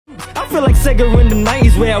feel like Sega in the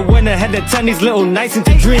 90s, where I went ahead and turn these little nights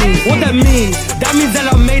into dreams. What that means? That means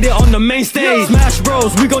that I made it on the main stage. Smash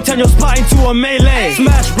Bros, we gon' turn your spot into a melee.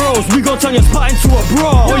 Smash Bros, we gon' turn your spot into a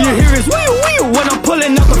brawl. All you hear is wee wee when I'm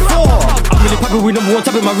pulling up the floor. I'm really poppin', we number one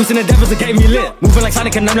topic. My recent endeavors are getting me lit. Moving like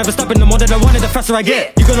Sonic and I'm never stopping. The more that I want it, the faster I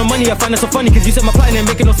get. You got no money, I find it so funny, cause you said my plan ain't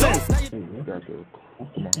making no sense.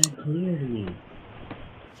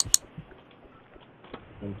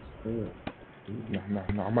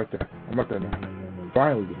 No, I'm like that. now.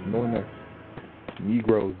 Finally, knowing that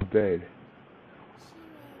Negro's dead.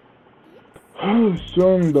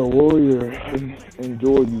 Son, the warrior,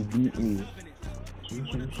 enjoy, you beat me.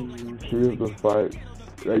 Here's the fight.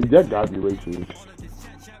 That gotta be racist.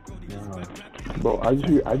 No. Bro, I just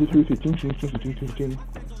hear you say ching ching ching ching ching ching.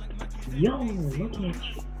 Yo, look at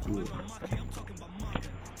you.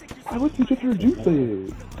 I was just heard you say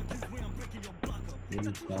it. What are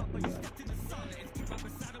you talking about?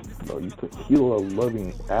 Bro, you tequila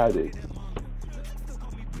loving addict.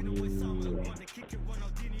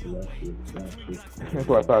 That's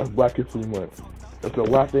why I thought it was Black History Month. That's the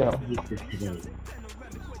last day I can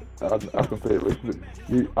say it racist.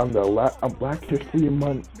 I'm Black History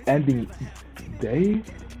Month ending day?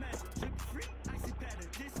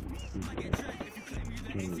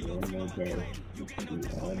 Yeah,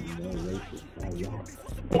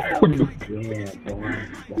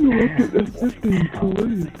 This game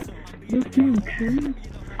crazy. This game crazy.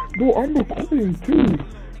 Bro, I'm recording too.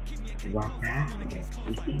 Rock that.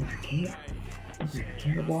 You think I care? I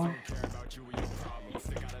care, boy.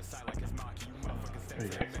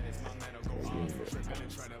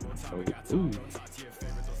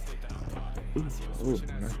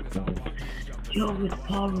 Yo, it's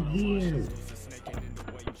Paul Revere.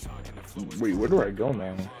 Wait, where do I go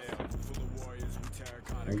now?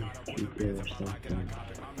 I used to keep there or something.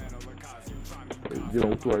 You know,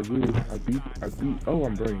 what do I do? I beat. Oh,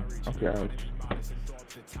 I'm burning. Okay, ouch.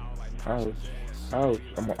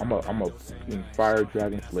 I'm a fire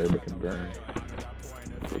dragon slayer that can burn.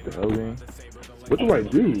 What the hell, man? What do I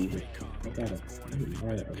do?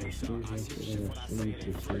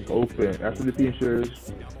 Open. After defeating shares.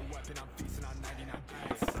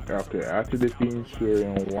 Okay, after defeating shares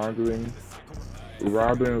and wandering.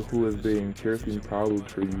 Robin, who has been carefully followed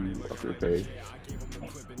for you. Okay.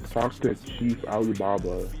 Talk to Chief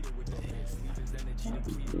Alibaba.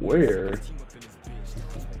 Where?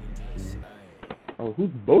 Oh,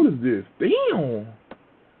 whose boat is this? Damn!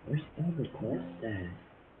 Where's all the quest at?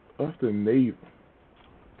 That's the Navy.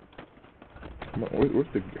 What's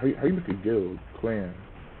the how you make a guild? Clan.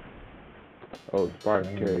 Oh, it's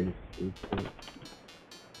 5K.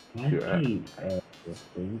 5K,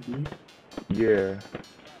 yeah.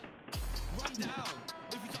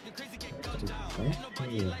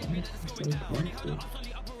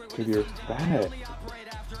 Cause you're fat.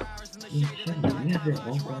 You have your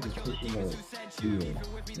own gravitational field,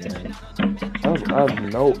 man.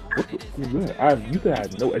 You said I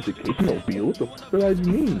had no educational field. What the fuck does that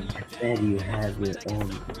mean? I said you have your own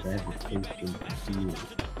gravitational field.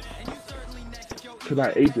 Cause I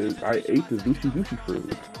ate the sushi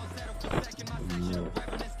fruit. No.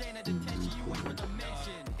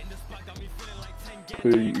 So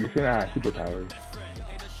you're saying I have superpowers?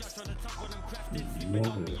 No. How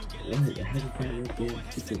does that work with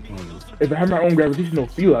superpowers? If I have my own gravitational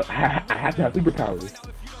field, I have to have superpowers.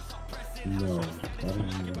 No, I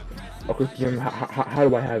don't know. Okay, so then how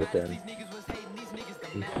do I have it then?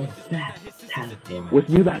 Which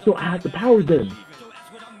means I still have the power then.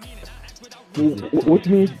 Which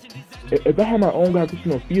means if I have my own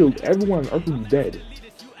gravitational field, everyone on Earth will be dead.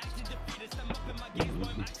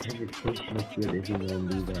 Gravitational field isn't gonna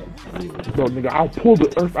do that. So nigga, I'll pull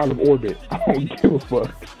the Earth out of orbit. I don't give a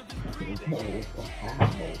fuck.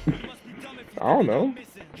 I don't know.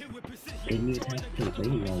 And you have to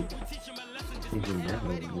wait like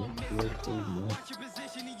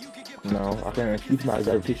no, I can increase my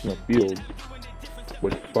gravitational field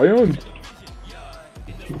with science.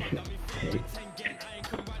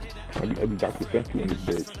 I be Dr. Sentry in this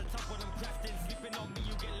bitch.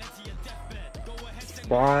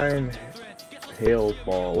 Fine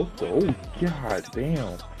hailfall. What the? Oh god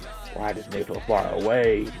damn! Why this nigga so far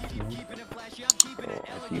away? Oh,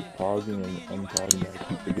 I keep pausing and unpausing. I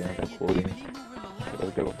keep forgetting I'm recording. I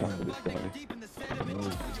gotta go find this guy.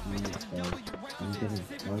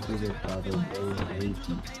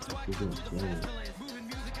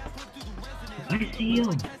 I see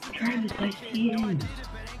him! Travis, I see him!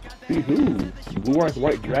 See who? Blue Eyes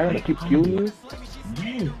White Dragon that keeps killing you?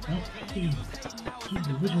 Yes, that's him! He's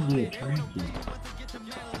literally attractive.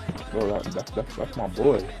 Bro, that's my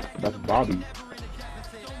boy. That's Bobby.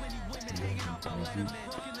 Me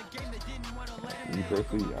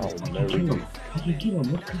personally, I would I never can do. get him.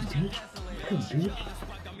 What's up, bitch? What's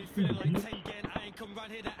up, bitch?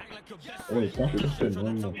 Wait, that's just a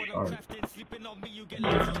normal shark.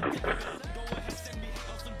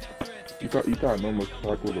 You thought a normal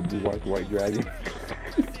shark was a blue white dragon?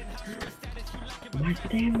 My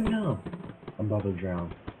stamina! I'm about to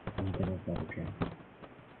drown. I'm about to drown.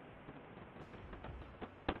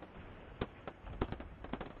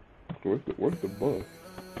 Where's the bus?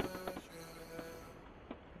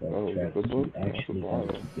 Oh, Travis, the book? you actually got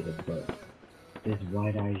to get a book. This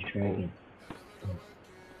white-eyed dragon.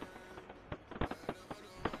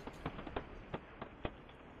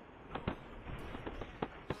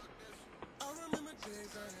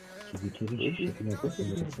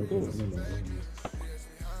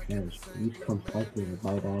 Travis, please come fight the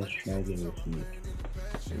white-eyed dragon with me.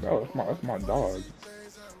 No, that's my dog.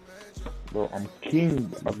 Bro, I'm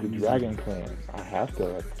king of the dragon clan. I have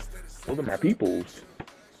to. Those are my peoples.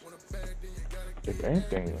 If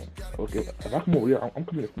anything, okay, if I come over here, I'm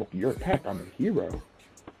coming to smoke your pack. I'm a hero.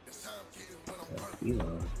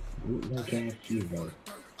 Hero? No gas hero.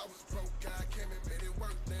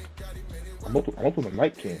 I'm also the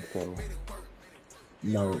Night King, so.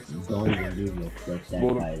 No, don't even give yourself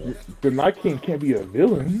that title. The Night King can't be a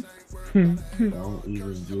villain. Don't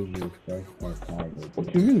even give yourself that title. What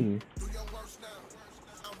do you mean?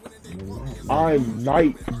 I'm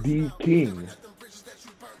Night the King.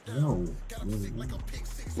 No, you're not.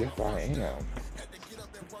 Yes, I am.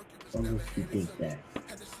 What makes you think that?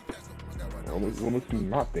 What makes me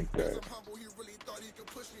not think that?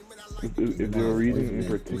 Is there a reason in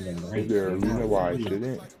particular? Is there a reason why I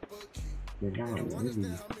shouldn't? You're not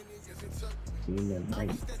really being the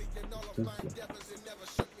Night Sister.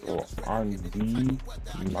 Well, I'm the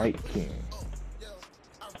Night King.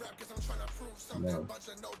 No.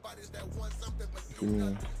 You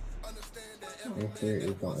mean? Arthur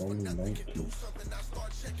is the only Night King.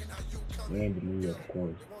 And me, of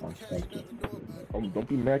course, I'm second. Oh, don't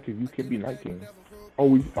be mad because you can't be Night King.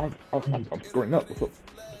 Oh, I'm scoring up. What's up?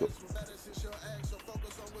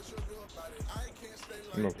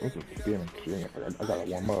 No, I'm just spamming. I gotta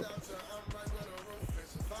warm up.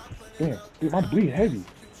 Damn, dude, I'm bleeding heavy.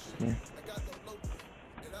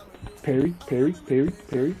 Parry.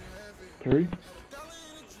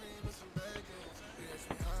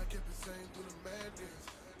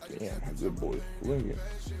 Damn, my good boy swinging.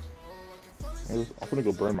 I'm gonna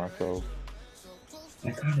go burn myself. I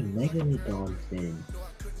got a megalodon thing.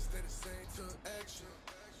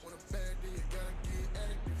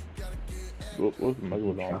 What's the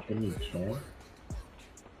megalodon? Dropping your chest?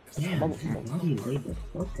 Damn, his body laid the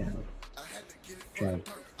fuck out. Try,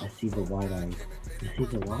 I see the white eyes.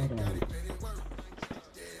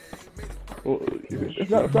 Well, it's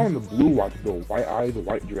not in the blue watch, the white eye, the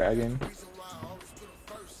white dragon.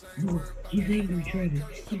 No, he's angry, Travis.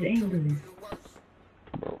 He's angry.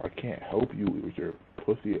 Bro, I can't help you with your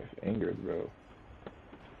pussy ass anger, bro.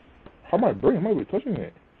 How am I burning? I'm not even touching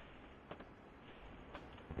it.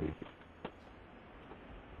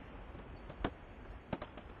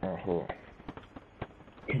 Oh, hold on.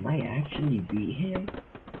 Can I actually beat him?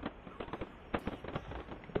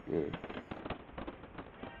 Good.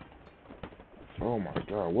 Oh my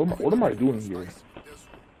god, what am I doing here?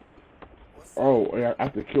 Oh, yeah, I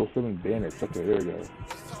have to kill 7 bandits. Okay, there we go.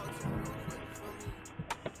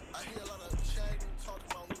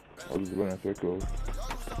 I'll just run in circles.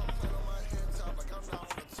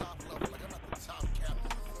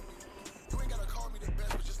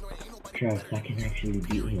 Travis, I can actually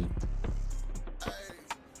beat him.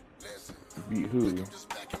 Beat who? This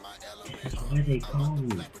is why they call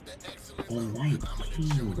me the Night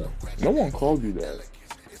King. No one called you that.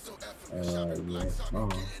 Yes.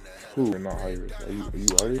 Who? You're not Irish. Are you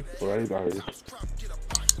Irish? Or are you Irish?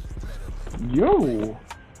 Yo!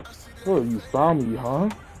 Oh, you found me, huh?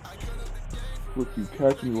 Look, you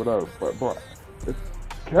catch me without but it's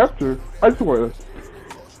capture? I just wanna...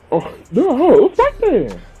 Oh, no, what's back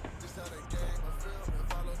there?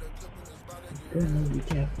 Good, you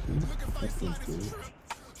capture me. That's good.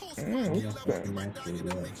 What's that?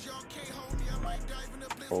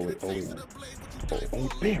 Oh, wait. Oh,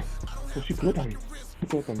 damn! Oh, she pulled on me. She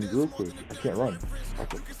pulled on me real quick. I can't run.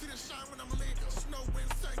 Okay.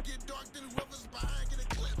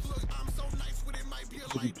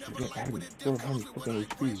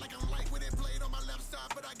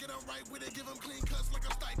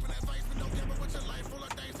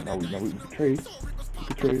 Now we can trade.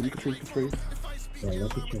 We can trade. Yeah,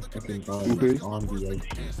 look at your fucking body on the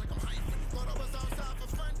ocean.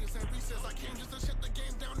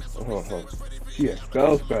 Oh. Yeah,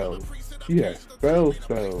 spells. She has spells.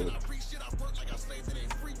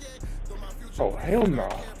 Oh, hell no.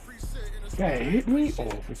 That hit me? Oh,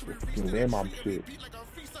 this is fucking landmine shit.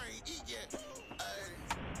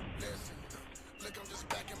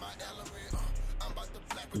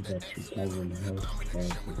 She got 2,000 health.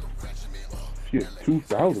 She has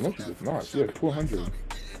 2,000. No, she does not. She has 400.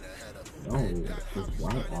 No, it's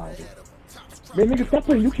white eye. Man, nigga, stop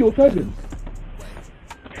playing Yu-Gi-Oh! 7.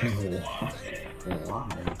 Why?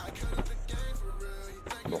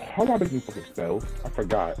 No, how am I making fucking spells? I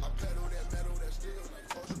forgot.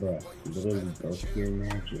 Bruh, literally go to your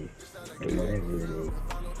magic. Or whatever it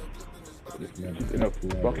is. She's in a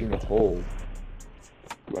fucking hole.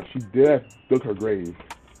 Like, she did dug her grave.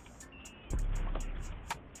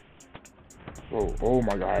 Oh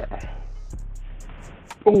my god.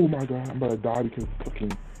 Oh my god, I'm about to die because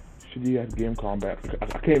fucking shitty ass game combat. I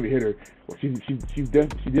can't even hit her. Well, she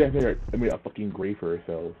did made a fucking grave for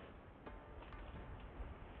herself.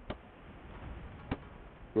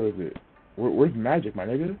 Where is it? Where's magic, my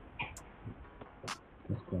nigga?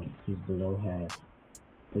 Let's go. He's below half.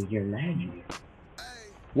 But you're magic.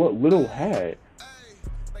 What little hat?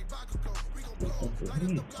 What are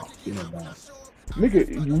you talking about?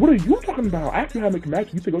 Nigga, what are you talking about? I asked you how to make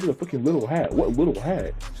magic. You said go to the fucking little hat. What little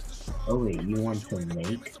hat? Oh wait, you want to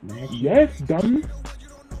make magic? Yes, dummy.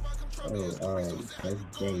 Oh, press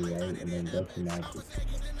J, right? And then go to magic.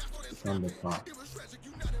 It's on the top.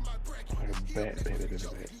 Bet.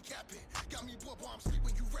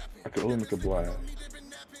 I could only make a blast.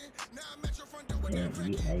 Yeah,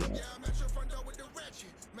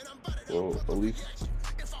 Well, at least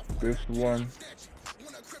this one.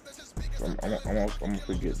 I'm gonna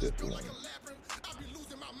forget this one.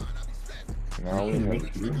 Now we have.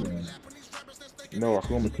 No, I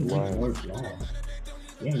can only make a blast.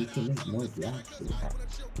 Yeah, you can make more blasts.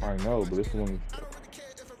 I know, but this one.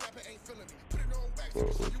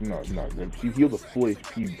 No. She healed a full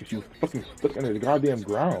HP because she was fucking stuck in the goddamn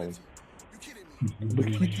ground. But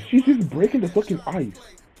she's just breaking the fucking ice.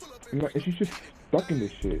 And she's just stuck in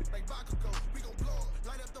this shit.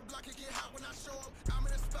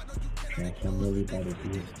 Trash, I'm really bad at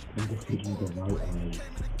this. I'm just taking the right eye.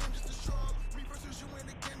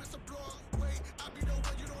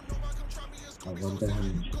 I wonder how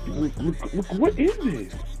much. Look, what is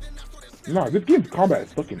this? Nah, this game's combat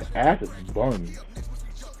is fucking ass as buns.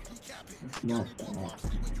 It's not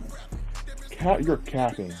that. You're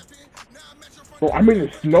capping. Bro, I'm in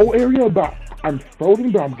a snow area, but I'm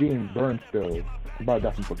frozen, but I'm getting burned still. I'm about to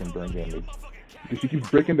die from fucking burn damage. Because she keeps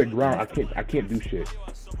breaking the ground, I can't do shit.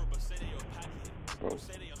 Bro,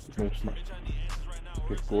 there's no smash.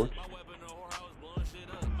 Okay, Scorch.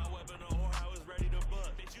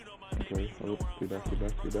 Okay, stay back.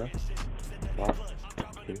 Stop.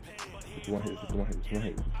 Okay. It's one hit.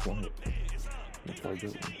 Let's try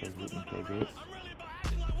good.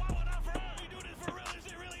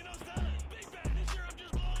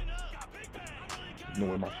 No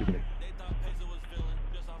way my shit missed.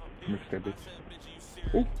 Mix that bitch.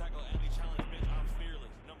 Ooh.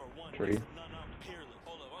 Trade.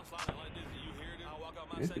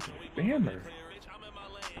 This is a spammer.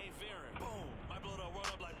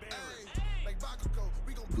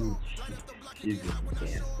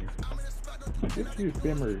 This is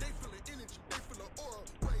spammer.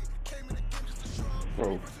 Bro,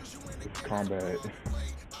 it's combat.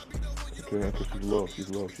 Okay, she's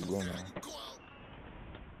low now.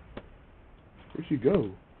 Where'd she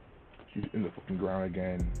go? She's in the fucking ground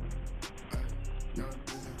again.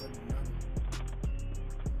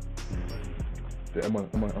 Emma,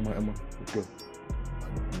 let's go.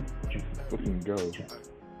 Fucking go.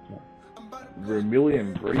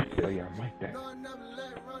 Vermilion bracelet. Oh, yeah, I like that.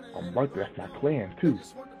 That's my clan too.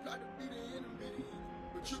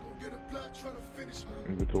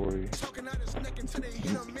 Inventory.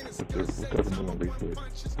 What's the Vermilion bracelet?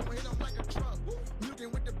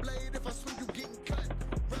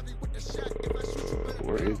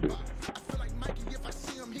 Where is it?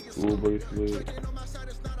 Tool bracelet.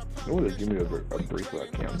 No one give me a bracelet I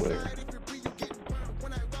can't wear.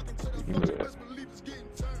 Give me that.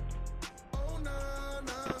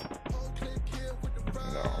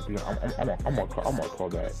 No, I'm gonna call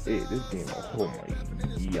that it. This game, oh my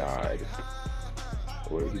god.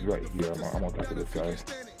 Wait, he's right here. I'm on top of this guy.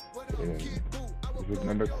 And is this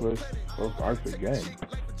another cliff? Oh, ice again.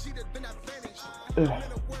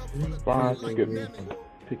 Fine,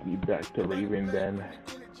 take me back to Raven then.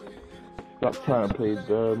 Stop trying to play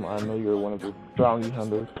dumb. I know you're one of the bounty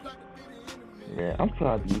hunters. Man, I'm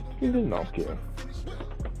trying to be. You didn't know, kid.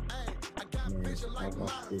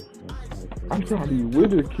 I'm trying to be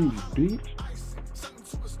Wizard Keys, bitch.